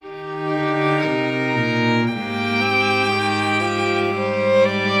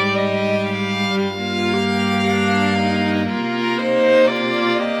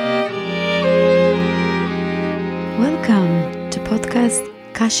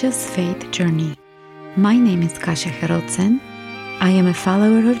Kasia's Faith Journey. My name is Kasia Herocen. I am a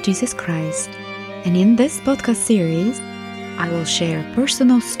follower of Jesus Christ, and in this podcast series, I will share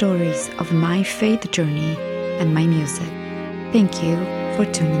personal stories of my faith journey and my music. Thank you for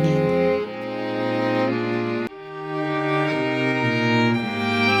tuning in.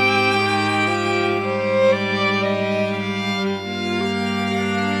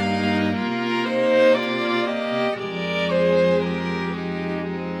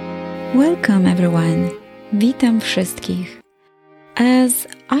 Welcome everyone. Witam wszystkich. As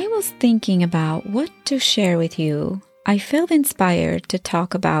I was thinking about what to share with you, I felt inspired to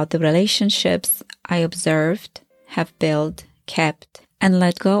talk about the relationships I observed, have built, kept, and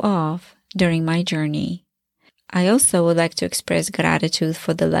let go of during my journey. I also would like to express gratitude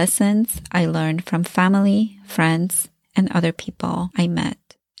for the lessons I learned from family, friends, and other people I met.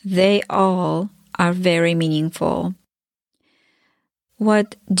 They all are very meaningful.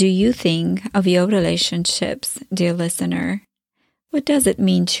 What do you think of your relationships, dear listener? What does it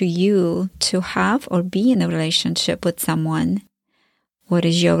mean to you to have or be in a relationship with someone? What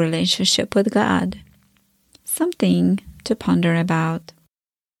is your relationship with God? Something to ponder about.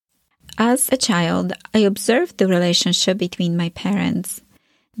 As a child, I observed the relationship between my parents.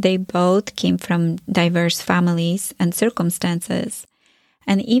 They both came from diverse families and circumstances.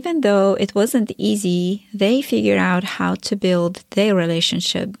 And even though it wasn't easy, they figured out how to build their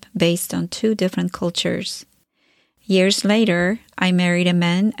relationship based on two different cultures. Years later, I married a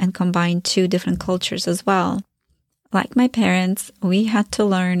man and combined two different cultures as well. Like my parents, we had to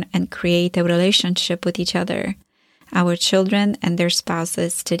learn and create a relationship with each other, our children and their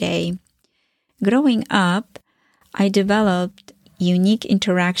spouses today. Growing up, I developed unique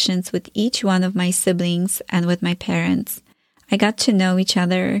interactions with each one of my siblings and with my parents. I got to know each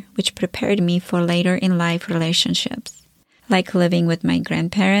other, which prepared me for later in life relationships, like living with my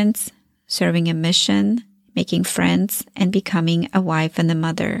grandparents, serving a mission, making friends, and becoming a wife and a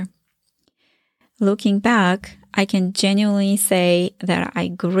mother. Looking back, I can genuinely say that I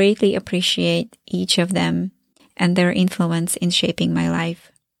greatly appreciate each of them and their influence in shaping my life.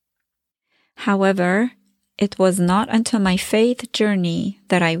 However, it was not until my faith journey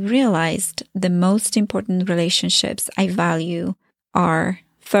that I realized the most important relationships I value are,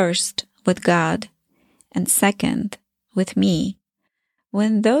 first, with God, and second, with me.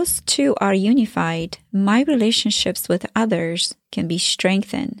 When those two are unified, my relationships with others can be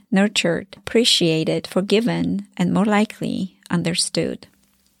strengthened, nurtured, appreciated, forgiven, and more likely understood.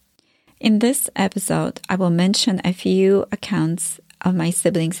 In this episode, I will mention a few accounts of my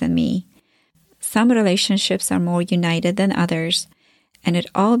siblings and me. Some relationships are more united than others, and it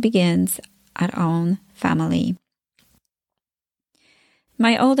all begins at our own family.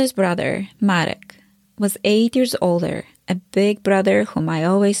 My oldest brother, Marek, was 8 years older, a big brother whom I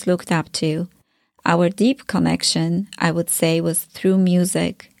always looked up to. Our deep connection, I would say, was through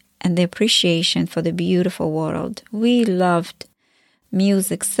music and the appreciation for the beautiful world. We loved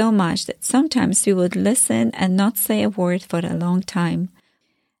music so much that sometimes we would listen and not say a word for a long time.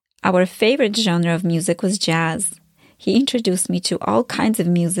 Our favorite genre of music was jazz. He introduced me to all kinds of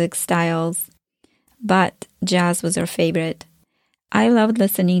music styles, but jazz was our favorite. I loved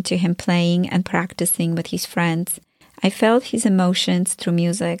listening to him playing and practicing with his friends. I felt his emotions through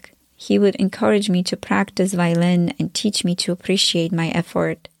music. He would encourage me to practice violin and teach me to appreciate my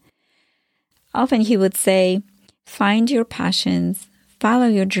effort. Often he would say, "Find your passions, follow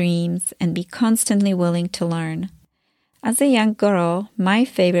your dreams, and be constantly willing to learn." As a young girl, my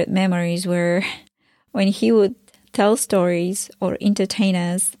favorite memories were when he would tell stories or entertain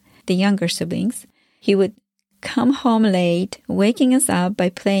us, the younger siblings. He would come home late, waking us up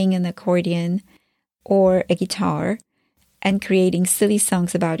by playing an accordion or a guitar and creating silly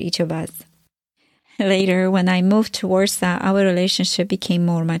songs about each of us. Later, when I moved to Warsaw, our relationship became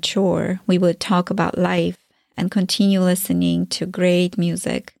more mature. We would talk about life and continue listening to great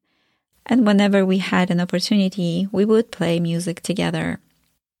music. And whenever we had an opportunity, we would play music together.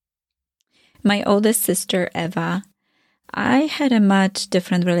 My oldest sister, Eva, I had a much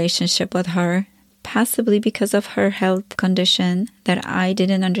different relationship with her, possibly because of her health condition that I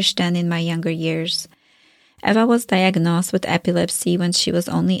didn't understand in my younger years. Eva was diagnosed with epilepsy when she was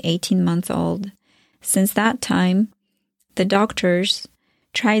only 18 months old. Since that time, the doctors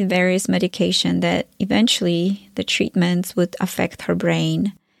tried various medications that eventually the treatments would affect her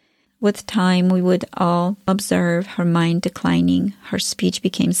brain. With time, we would all observe her mind declining. Her speech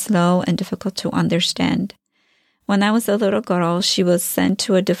became slow and difficult to understand. When I was a little girl, she was sent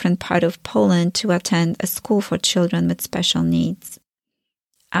to a different part of Poland to attend a school for children with special needs.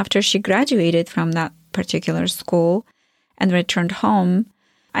 After she graduated from that particular school and returned home,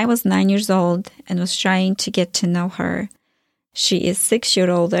 I was 9 years old and was trying to get to know her. She is 6 years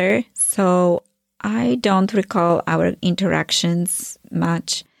older, so I don't recall our interactions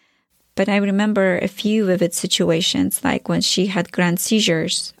much. But I remember a few vivid situations, like when she had grand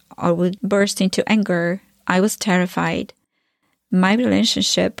seizures or would burst into anger. I was terrified. My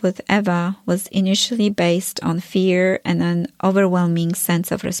relationship with Eva was initially based on fear and an overwhelming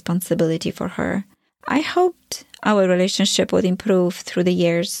sense of responsibility for her. I hoped our relationship would improve through the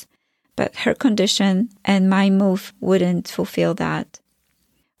years, but her condition and my move wouldn't fulfill that.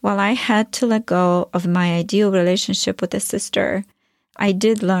 While I had to let go of my ideal relationship with a sister, I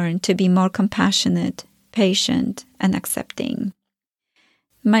did learn to be more compassionate, patient, and accepting.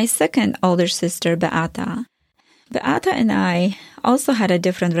 My second older sister, Beata and I also had a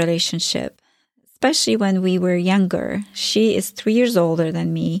different relationship, especially when we were younger. She is 3 years older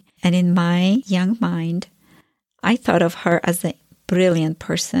than me, and in my young mind, I thought of her as a brilliant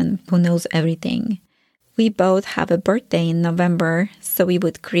person who knows everything. We both have a birthday in November, so we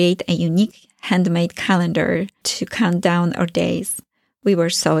would create a unique handmade calendar to count down our days. We were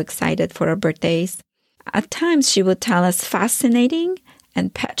so excited for our birthdays. At times, she would tell us fascinating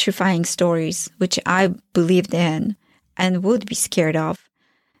and petrifying stories, which I believed in and would be scared of.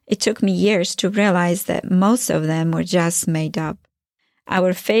 It took me years to realize that most of them were just made up.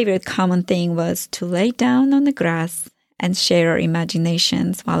 Our favorite common thing was to lay down on the grass and share our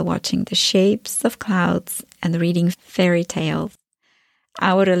imaginations while watching the shapes of clouds and reading fairy tales.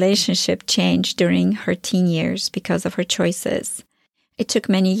 Our relationship changed during her teen years because of her choices. It took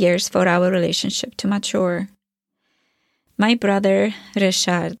many years for our relationship to mature. My brother,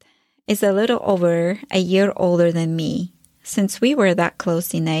 Richard, is a little over a year older than me. Since we were that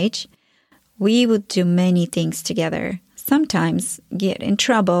close in age, we would do many things together, sometimes get in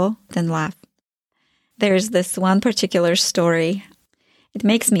trouble, then laugh. There's this one particular story. It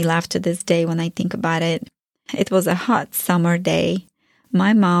makes me laugh to this day when I think about it. It was a hot summer day.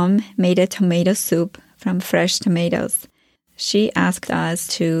 My mom made a tomato soup from fresh tomatoes. She asked us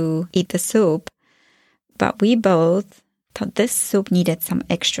to eat the soup, but we both thought this soup needed some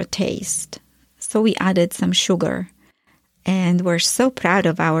extra taste. So we added some sugar, and we're so proud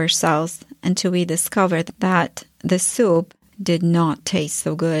of ourselves until we discovered that the soup did not taste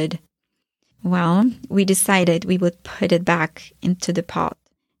so good. Well, we decided we would put it back into the pot.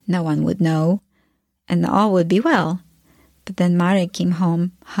 No one would know, and all would be well. But then Marek came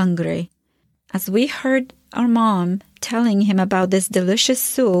home hungry. As we heard our mom telling him about this delicious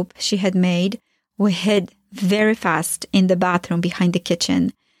soup she had made, we hid very fast in the bathroom behind the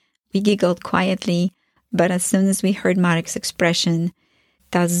kitchen. We giggled quietly, but as soon as we heard Marek's expression,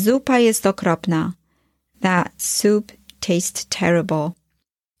 "Ta zupa jest okropna," that soup tastes terrible,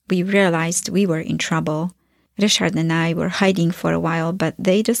 we realized we were in trouble. Richard and I were hiding for a while, but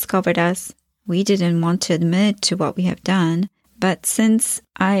they discovered us. We didn't want to admit to what we have done, but since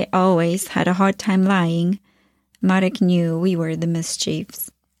I always had a hard time lying, Marek knew we were the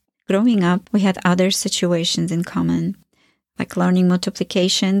mischiefs. Growing up, we had other situations in common, like learning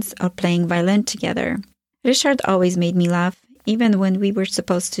multiplications or playing violin together. Richard always made me laugh, even when we were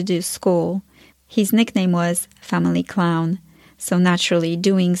supposed to do school. His nickname was Family Clown, so naturally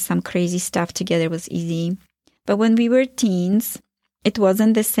doing some crazy stuff together was easy. But when we were teens, it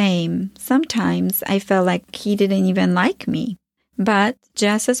wasn't the same. Sometimes I felt like he didn't even like me. But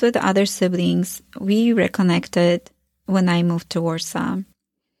just as with other siblings, we reconnected when I moved to Warsaw.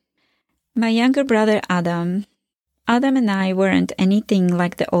 My younger brother Adam and I weren't anything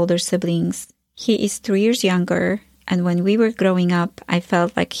like the older siblings. He is 3 years younger, and when we were growing up, I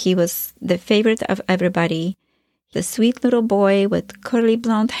felt like he was the favorite of everybody. The sweet little boy with curly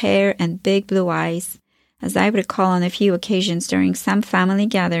blonde hair and big blue eyes. As I recall on a few occasions during some family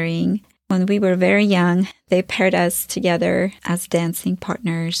gathering, when we were very young, they paired us together as dancing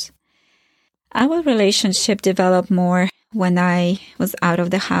partners. Our relationship developed more when I was out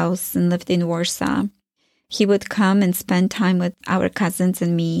of the house and lived in Warsaw. He would come and spend time with our cousins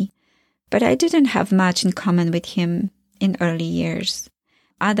and me, but I didn't have much in common with him in early years.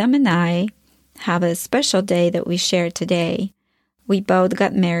 Adam and I have a special day that we share today. We both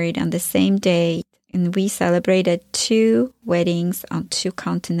got married on the same day, and we celebrated 2 weddings on 2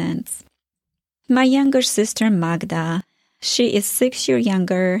 continents. My younger sister Magda, she is 6 years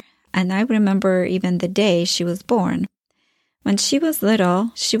younger, and I remember even the day she was born. When she was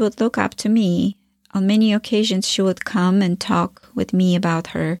little, she would look up to me. On many occasions, she would come and talk with me about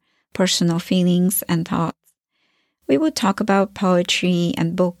her personal feelings and thoughts. We would talk about poetry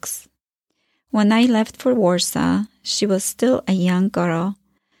and books. When I left for Warsaw, she was still a young girl.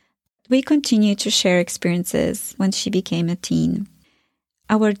 We continued to share experiences when she became a teen.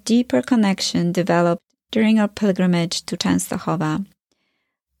 Our deeper connection developed during our pilgrimage to Częstochowa.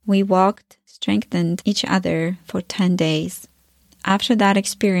 We walked, strengthened each other for 10 days. After that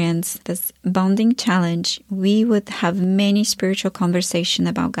experience, this bonding challenge, we would have many spiritual conversations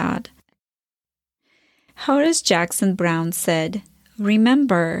about God. Horace Jackson Brown said,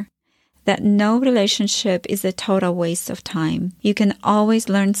 "Remember that no relationship is a total waste of time. You can always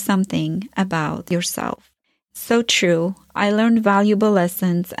learn something about yourself." So true. I learned valuable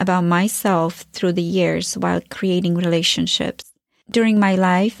lessons about myself through the years while creating relationships. During my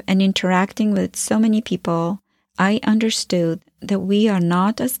life and interacting with so many people, I understood that we are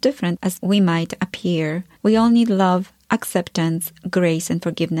not as different as we might appear. We all need love, acceptance, grace, and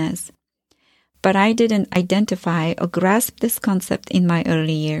forgiveness. But I didn't identify or grasp this concept in my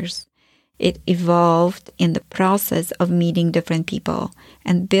early years. It evolved in the process of meeting different people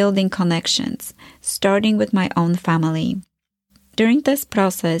and building connections, starting with my own family. During this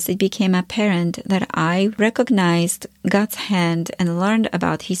process, it became apparent that I recognized God's hand and learned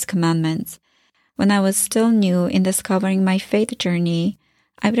about His commandments. When I was still new in discovering my faith journey,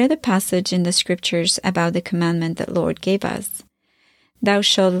 I read a passage in the scriptures about the commandment that Lord gave us. "Thou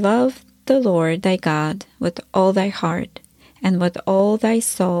shalt love the Lord thy God with all thy heart, and with all thy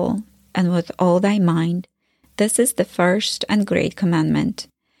soul, and with all thy mind. This is the first and great commandment.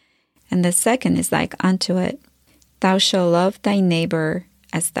 And the second is like unto it, Thou shalt love thy neighbor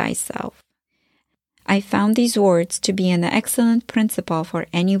as thyself." I found these words to be an excellent principle for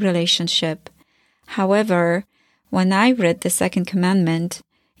any relationship. However, when I read the second commandment,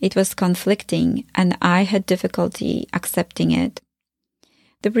 it was conflicting and I had difficulty accepting it.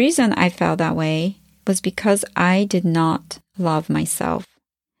 The reason I felt that way was because I did not love myself.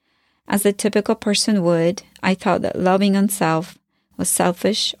 As a typical person would, I thought that loving oneself was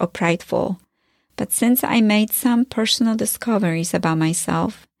selfish or prideful. But since I made some personal discoveries about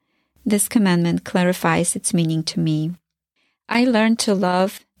myself, this commandment clarifies its meaning to me. I learned to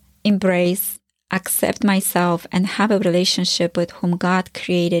love, embrace, accept myself, and have a relationship with whom God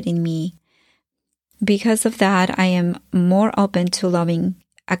created in me. Because of that, I am more open to loving,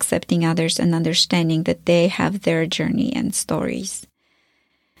 accepting others, and understanding that they have their journey and stories.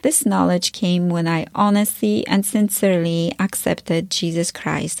 This knowledge came when I honestly and sincerely accepted Jesus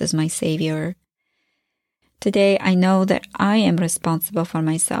Christ as my Savior. Today, I know that I am responsible for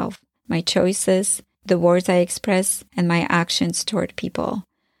myself, my choices, the words I express, and my actions toward people.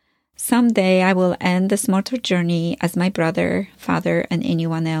 Someday, I will end this mortal journey as my brother, father, and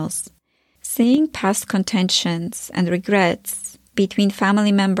anyone else. Seeing past contentions and regrets between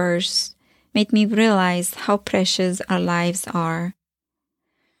family members made me realize how precious our lives are.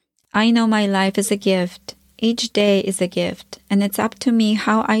 I know my life is a gift. Each day is a gift, and it's up to me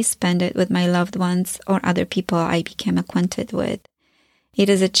how I spend it with my loved ones or other people I became acquainted with. It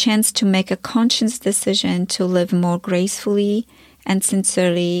is a chance to make a conscious decision to live more gracefully and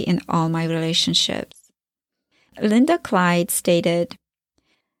sincerely in all my relationships. Linda Clyde stated,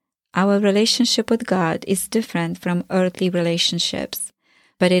 "Our relationship with God is different from earthly relationships,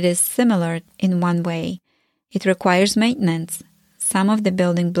 but it is similar in one way. It requires maintenance. Some of the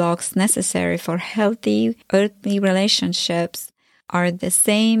building blocks necessary for healthy earthly relationships are the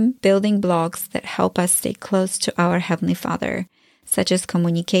same building blocks that help us stay close to our Heavenly Father, such as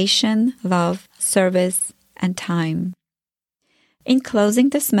communication, love, service, and time." In closing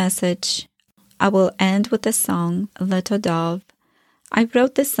this message, I will end with the song Little Dove. I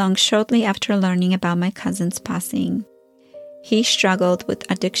wrote this song shortly after learning about my cousin's passing. He struggled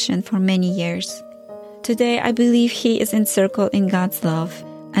with addiction for many years. Today, I believe he is encircled in God's love,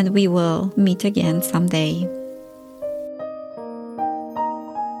 and we will meet again someday.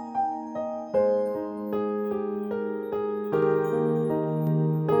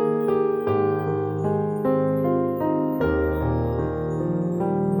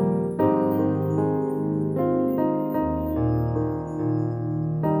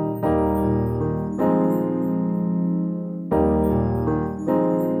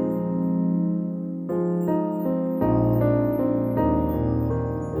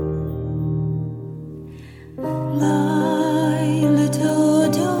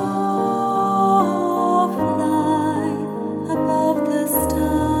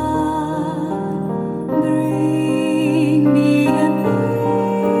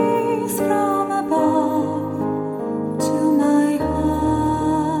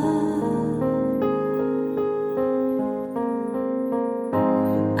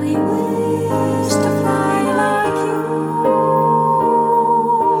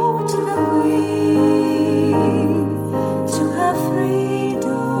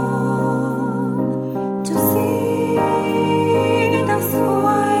 To see the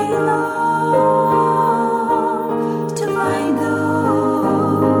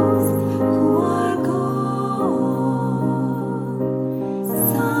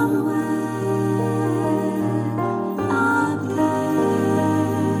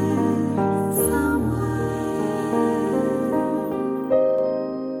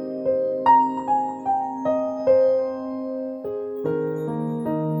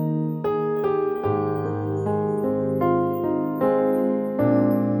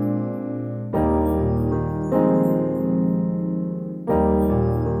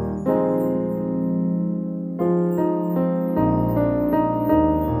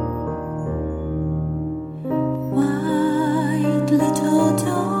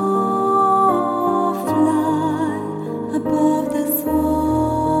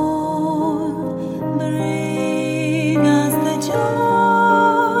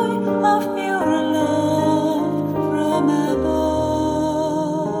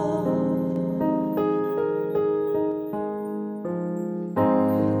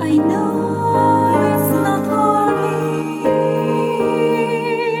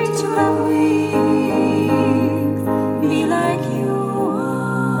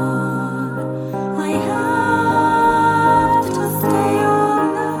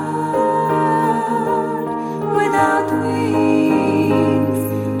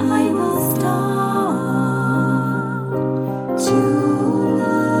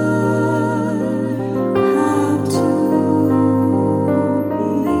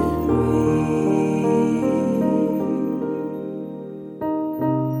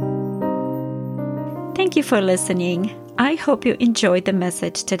for listening. I hope you enjoyed the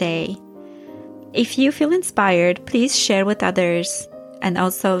message today. If you feel inspired, please share with others. And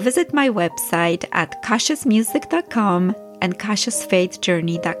also visit my website at cautiousmusic.com and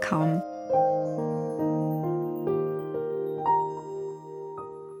cautiousfaithjourney.com.